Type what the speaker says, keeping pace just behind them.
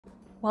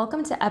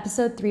Welcome to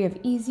episode 3 of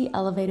Easy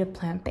Elevated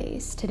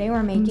Plant-Based. Today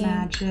we're making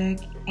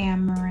magic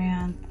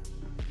amaranth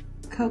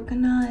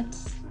coconut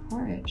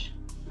porridge.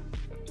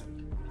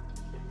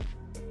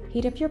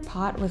 Heat up your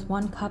pot with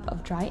 1 cup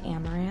of dry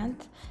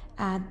amaranth.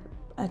 Add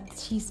a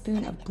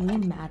teaspoon of blue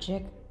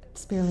magic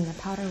spirulina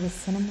powder with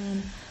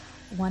cinnamon,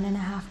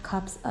 1.5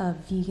 cups of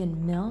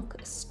vegan milk.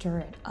 Stir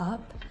it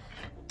up.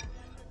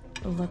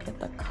 Look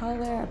at the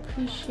color,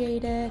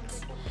 appreciate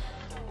it.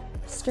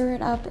 Stir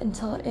it up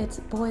until it's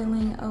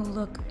boiling. Oh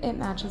look, it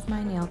matches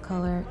my nail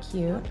color,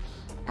 cute.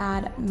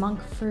 Add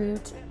monk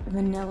fruit,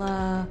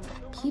 vanilla,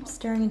 keep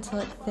stirring until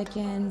it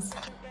thickens.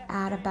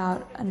 Add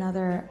about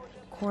another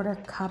 1/4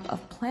 cup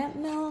of plant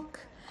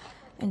milk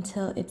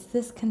until it's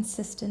this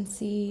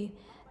consistency.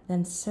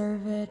 Then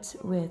serve it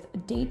with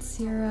date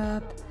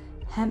syrup,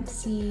 hemp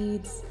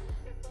seeds,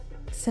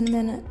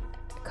 cinnamon,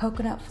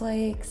 coconut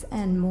flakes,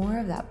 and more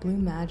of that blue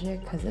magic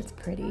because it's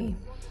pretty.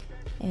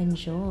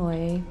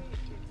 Enjoy.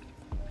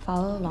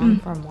 Follow along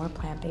for more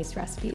plant-based recipes.